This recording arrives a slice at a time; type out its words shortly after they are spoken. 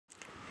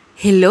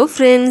Hello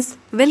friends,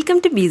 welcome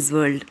to Bees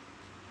World.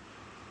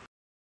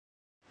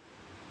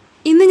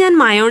 ഇന്ന് ഞാൻ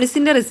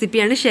മയോണൈസിന്റെ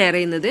റെസിപ്പിയാണ് ഷെയർ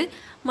ചെയ്യുന്നത്.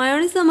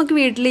 മയോണൈസ് നമുക്ക്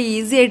വീട്ടിൽ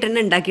ഈസി ആയിട്ട്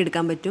തന്നെ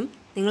ഉണ്ടാക്കിയെടുക്കാൻ പറ്റും.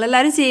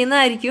 നിങ്ങളെല്ലാവരും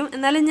ചെയ്യുന്നതായിരിക്കും.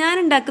 എന്നാലും ഞാൻ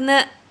ഉണ്ടാക്കുന്ന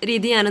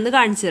രീതി ഞാനൊന്ന്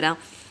കാണിച്ചു തരാം.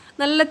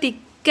 നല്ല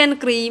തിക്ക് ആൻഡ്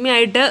ക്രീമി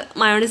ആയിട്ട്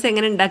മയോണൈസ്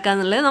എങ്ങനെ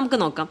ഉണ്ടാക്കാന്നുള്ളത് നമുക്ക്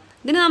നോക്കാം.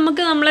 ഇതിന്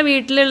നമുക്ക് നമ്മളെ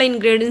വീട്ടിലുള്ള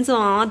ഇൻഗ്രീഡിയൻസ്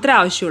മാത്രമേ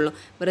ആവശ്യമുള്ളൂ.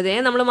 വെറുതെ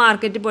നമ്മൾ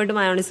മാർക്കറ്റിൽ പോയിട്ട്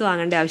മയോണൈസ്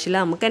വാങ്ങേണ്ട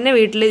ആവശ്യമില്ല. നമുക്ക് തന്നെ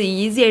വീട്ടിൽ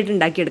ഈസി ആയിട്ട്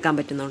ഉണ്ടാക്കിയെടുക്കാൻ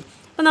പറ്റുന്നതാണ്.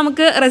 അപ്പോൾ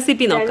നമുക്ക്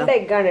റെസിപ്പി നോക്കാം.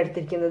 2 എഗ്ഗാണ്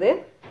എടുത്തിരിക്കുന്നത്.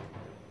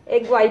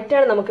 എഗ് വൈറ്റ്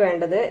ആണ് നമുക്ക്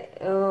വേണ്ടത്.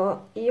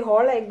 ഈ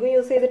ഹോൾ എഗ്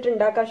യൂസ് ചെയ്തിട്ട്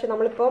ഉണ്ടാക്കാം, പക്ഷെ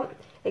നമ്മളിപ്പം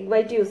എഗ്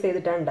വൈറ്റ് യൂസ്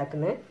ചെയ്തിട്ടാണ്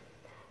ഉണ്ടാക്കുന്നത്.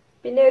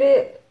 പിന്നെ ഒരു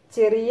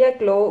ചെറിയ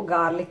ക്ലോ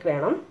ഗാർലിക്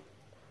വേണം,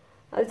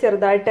 അത്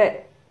ചെറുതായിട്ട്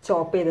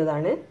ചോപ്പ്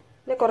ചെയ്തതാണ്.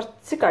 പിന്നെ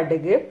കുറച്ച്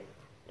കടുക്,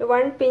 ഒരു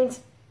 1 പിഞ്ച്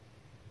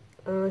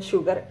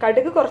ഷുഗർ.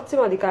 കടുക് കുറച്ച്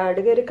മതി,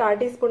 കടുക് ഒരു 1/4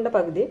 ടീസ്പൂണിന്റെ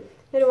പകുതി.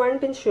 ഒരു 1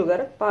 പിഞ്ച്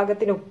ഷുഗർ,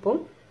 പാകത്തിന് ഉപ്പും,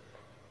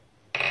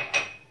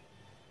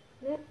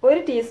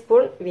 1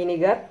 ടീസ്പൂൺ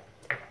വിനിഗർ.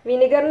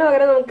 വിനിഗറിന്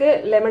പകരം നമുക്ക്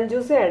ലെമൺ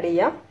ജ്യൂസ് ആഡ്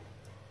ചെയ്യാം.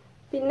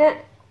 പിന്നെ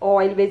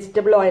ഓയിൽ,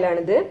 വെജിറ്റബിൾ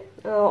ഓയിലാണിത്.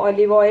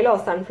 ഒലിവ് ഓയിലോ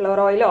സൺഫ്ലവർ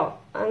ഓയിലോ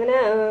അങ്ങനെ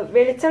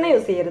വെളിച്ചെണ്ണ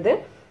യൂസ് ചെയ്യരുത്.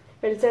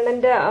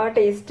 വെളിച്ചെണ്ണൻ്റെ ആ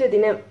ടേസ്റ്റ്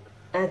ഇതിന്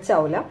മാച്ച്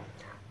ആവില്ല.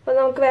 അപ്പോൾ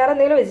നമുക്ക് വേറെ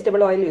എന്തെങ്കിലും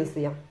വെജിറ്റബിൾ ഓയിൽ യൂസ്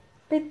ചെയ്യാം.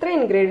 അപ്പോൾ ഇത്രയും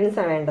ഇൻഗ്രീഡിയൻസ്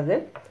ആണ് വേണ്ടത്.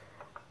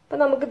 അപ്പോൾ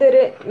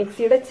നമുക്കിതൊരു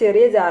മിക്സിയുടെ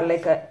ചെറിയ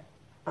ജാറിലേക്ക്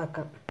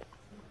ആക്കാം.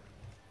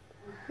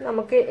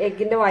 നമുക്ക്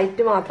എഗ്ഗിൻ്റെ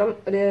വൈറ്റ് മാത്രം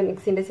ഒരു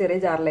മിക്സിൻ്റെ ചെറിയ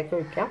ജാറിലേക്ക്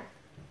ഒഴിക്കാം.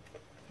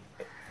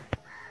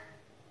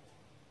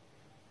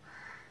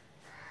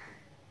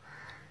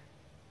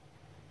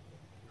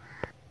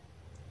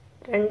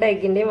 2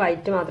 എഗ്ഗിൻ്റെയും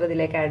വൈറ്റ് മാത്രം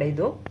ഇതിലേക്ക് ആഡ്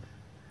ചെയ്തു.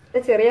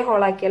 ചെറിയ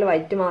ഹോളാക്കിയാൽ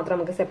വൈറ്റ് മാത്രം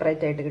നമുക്ക്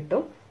സെപ്പറേറ്റ് ആയിട്ട്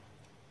കിട്ടും.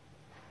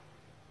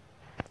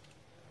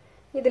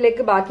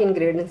 ഇതിലേക്ക് ബാക്കി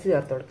ഇൻഗ്രീഡിയൻസ്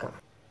ചേർത്ത് കൊടുക്കാം.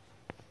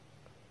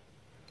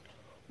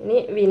 ഇനി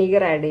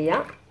വിനീഗർ ആഡ്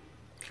ചെയ്യാം.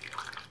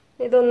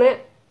 ഇതൊന്ന്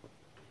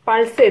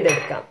പൾസ്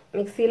ചെയ്തെടുക്കാം.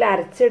 മിക്സിയിൽ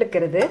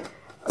അരച്ചെടുക്കരുത്,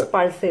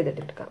 പൾസ്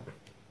ചെയ്തിട്ടെടുക്കാം.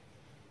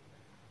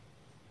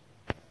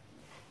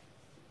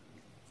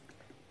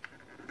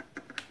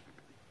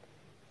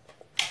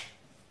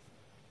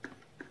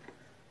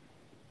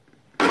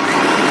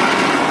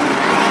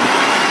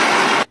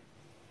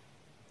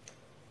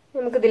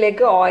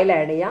 നമുക്കിതിലേക്ക് ഓയിൽ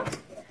ആഡ് ചെയ്യാം.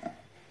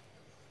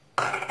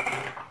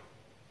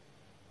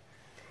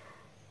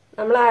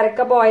 നമ്മൾ 1/2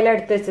 കപ്പ് ഓയിൽ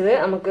എടുത്ത് വെച്ചത്,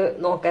 നമുക്ക്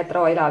നോക്കാം എത്ര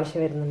ഓയിൽ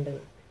ആവശ്യം വരുന്നുണ്ട്.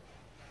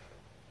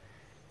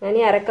 ഞാൻ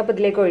ഈ 1/2 കപ്പ്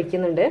ഇതിലേക്ക്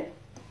ഒഴിക്കുന്നുണ്ട്.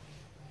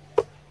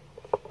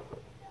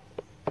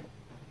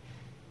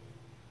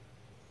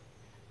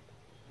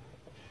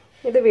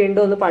 ഇത്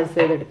വീണ്ടും ഒന്ന് പൾസ്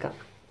ചെയ്തെടുക്കാം.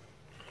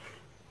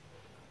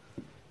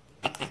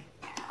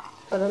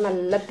 അത്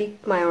നല്ല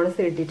തിക്ക് മയോണൈസ്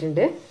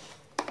കിട്ടിയിട്ടുണ്ട്.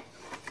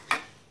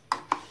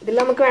 ഇതിൽ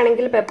നമുക്ക്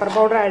വേണമെങ്കിൽ പെപ്പർ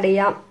പൗഡർ ആഡ്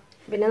ചെയ്യാം.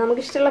 പിന്നെ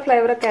നമുക്ക് ഇഷ്ടമുള്ള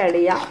ഫ്ലേവറൊക്കെ ആഡ്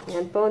ചെയ്യാം.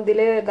 ഞാനിപ്പോൾ ഇതിൽ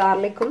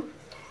ഗാർലിക്കും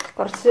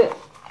കുറച്ച്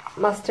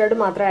മസ്റ്റർഡ്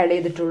മാത്രമേ ആഡ്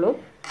ചെയ്തിട്ടുള്ളൂ.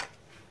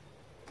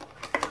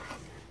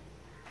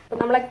 അപ്പോൾ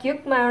നമ്മളെ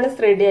ക്യൂക്ക് മയോണൈസ്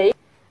റെഡിയായി.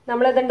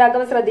 നമ്മളിത്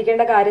ഉണ്ടാക്കുമ്പോൾ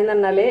ശ്രദ്ധിക്കേണ്ട കാര്യം എന്ന്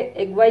പറഞ്ഞാൽ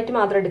എഗ് വൈറ്റ്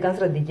മാത്രം എടുക്കാൻ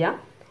ശ്രദ്ധിക്കുക.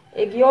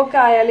 എഗ് യോക്ക്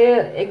ആയാൽ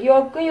എഗ്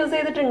യോക്കും യൂസ്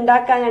ചെയ്തിട്ട്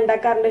ഞാൻ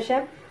ഉണ്ടാക്കാറുണ്ട്. പക്ഷെ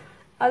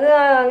അത്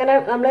അങ്ങനെ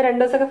നമ്മൾ 2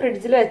 ദിവസമൊക്കെ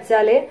ഫ്രിഡ്ജിൽ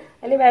വെച്ചാൽ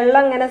അതിൽ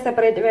വെള്ളം ഇങ്ങനെ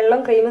സെപ്പറേറ്റ്,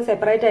 വെള്ളം ക്രീമും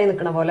സെപ്പറേറ്റ് ആയി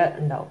നിൽക്കുന്ന പോലെ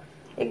ഉണ്ടാവും.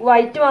 എഗ്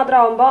വൈറ്റ് മാത്രം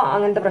ആകുമ്പോൾ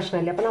അങ്ങനത്തെ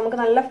പ്രശ്നമില്ല. അപ്പം നമുക്ക്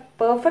നല്ല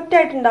പെർഫെക്റ്റ്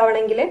ആയിട്ട്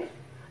ഉണ്ടാവണമെങ്കിൽ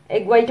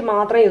എഗ് വൈറ്റ്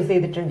മാത്രം യൂസ്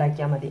ചെയ്തിട്ട്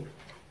ഉണ്ടാക്കിയാൽ മതി.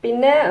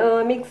 പിന്നെ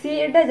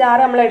മിക്സിയുടെ ജാർ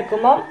നമ്മൾ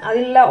എടുക്കുമ്പോൾ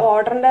അതിലുള്ള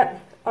വാട്ടറിൻ്റെ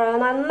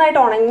നന്നായിട്ട്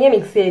ഉണങ്ങിയ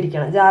മിക്സി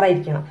ആയിരിക്കണം,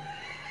 ജാറായിരിക്കണം.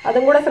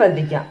 അതും കൂടെ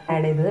ശ്രദ്ധിക്കാം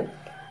ആഡ് ചെയ്തത്.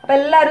 അപ്പോൾ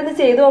എല്ലാവരും ഇത്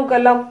ചെയ്ത്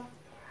നോക്കുമല്ലോ.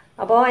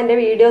 അപ്പോൾ എൻ്റെ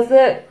വീഡിയോസ്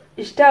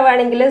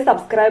ഇഷ്ടമാവുകയാണെങ്കിൽ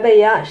സബ്സ്ക്രൈബ്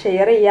ചെയ്യുക,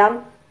 ഷെയർ ചെയ്യാം,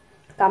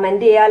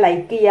 കമൻറ്റ് ചെയ്യുക,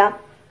 ലൈക്ക് ചെയ്യുക,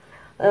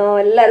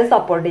 എല്ലാവരും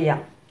സപ്പോർട്ട്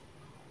ചെയ്യാം.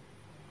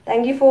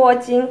 Thank you for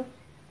watching.